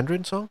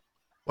Mandarin song?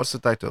 What's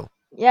the title?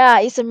 Yeah,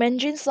 it's a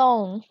Mandarin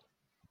song.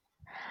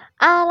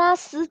 阿拉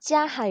斯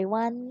加海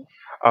湾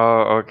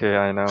Oh, okay,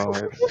 I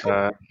know.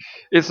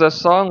 It's a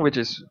song which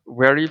is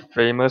very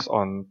famous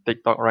on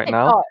TikTok right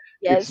now. TikTok.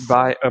 It's Yes.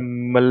 by a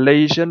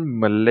Malaysian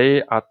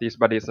Malay artist,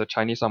 but it's a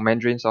Chinese song,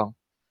 Mandarin song.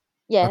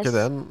 Okay, Yes.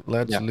 then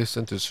let's Yeah.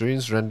 listen to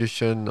Serene's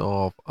rendition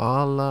of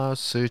Allah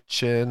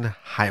Sechen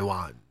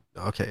Haiwan.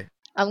 Okay.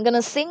 I'm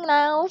gonna sing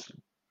now.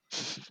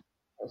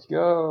 Let's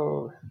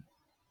go.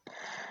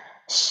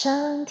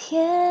 上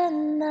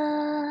天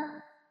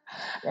啊，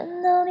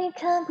难道你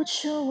看不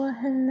出我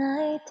很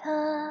爱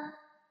他？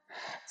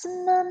怎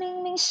么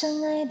明明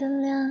相爱的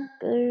两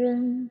个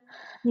人，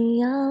你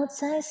要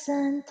拆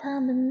散他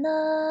们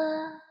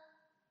呢？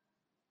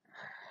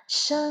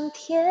上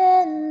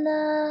天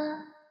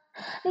啊，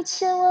你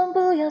千万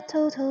不要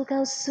偷偷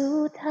告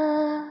诉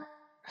他，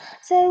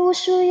在无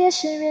数夜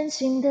深人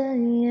静的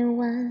夜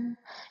晚，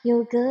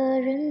有个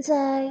人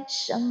在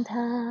想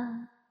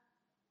他。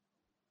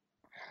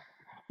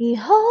以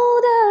后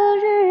的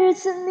日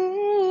子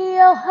你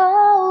要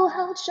好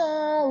好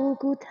照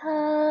顾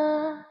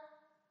他。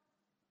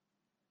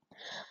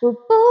我不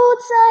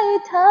在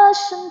他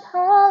身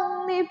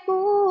旁，你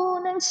不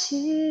能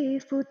欺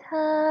负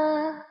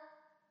他。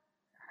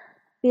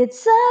别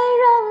再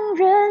让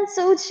人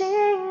走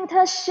进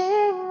他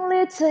心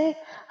里，最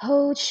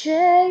后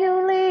却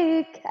又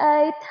离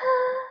开他，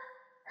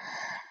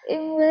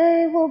因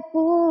为我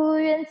不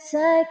愿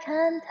再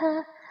看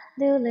他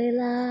流泪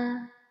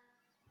啦。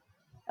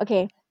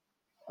Okay.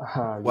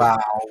 Yes. Wow,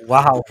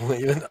 wow.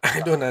 Even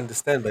I don't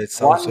understand, but it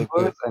sounds One so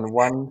good. verse and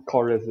one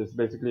chorus is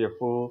basically a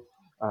full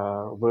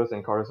verse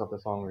and chorus of the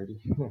song already.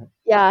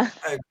 Yeah.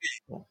 I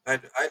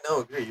agree. I now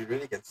agree. You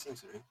really can sing,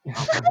 Serene.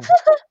 Wow.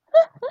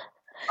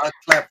 I'll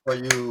clap for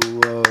you.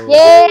 Whoa.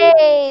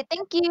 Yay!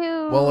 Thank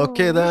Well,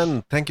 okay you.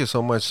 then. Thank you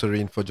so much,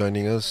 Serene, for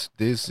joining us.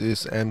 This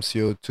is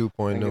MCO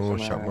Thank you so 2.0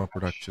 much. Sharma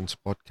Productions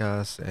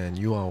podcast, and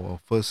you are our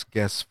first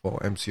guest for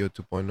MCO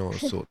 2.0.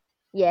 So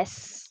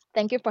Yes.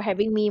 Thank you for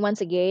having me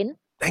once again.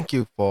 thank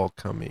you for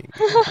coming,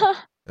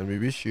 and we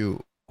wish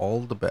you all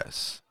the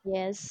best.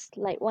 Yes,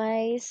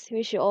 likewise.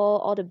 Wish you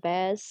all the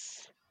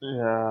best.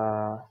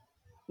 Yeah,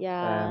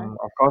 Yeah. and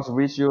of course,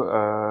 wish you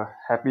a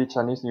happy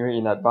Chinese New Year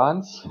in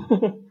advance.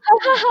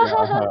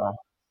 Yeah,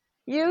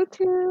 You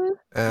too.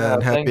 yeah,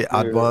 And thank happy you.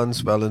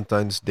 advance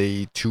Valentine's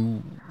Day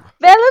too.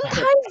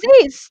 Valentine's Day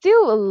is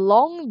still a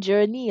long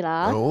journey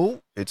lah. Oh,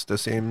 it's the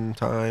same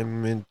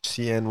time in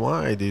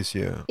CNY this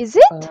year. Is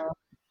it? Uh,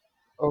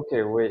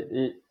 okay, wait.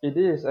 It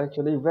is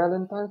actually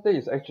Valentine's Day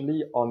is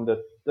actually on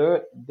the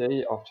third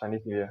day of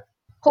Chinese New Year.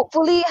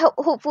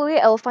 Hopefully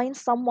I'll find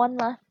someone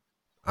lah.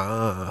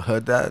 Ah,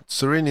 heard that.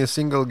 Serene is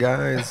single,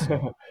 guys.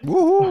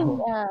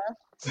 Woohoo! Yeah.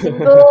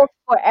 Single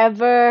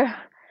forever.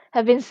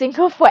 Have been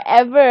single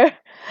forever.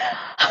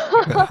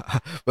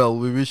 Well,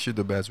 we wish you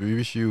the best. We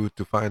wish you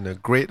to find a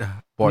great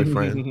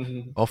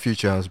boyfriend or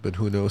future husband,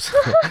 who knows.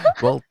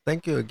 Well,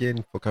 thank you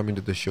again for coming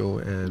to the show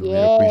and we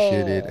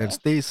appreciate it. And Yeah.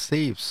 stay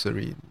safe,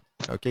 Serene.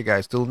 Okay,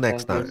 guys, till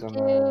next Thank you Thank time.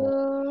 so much.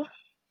 you.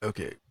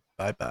 Okay,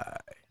 bye bye.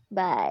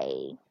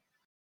 Bye.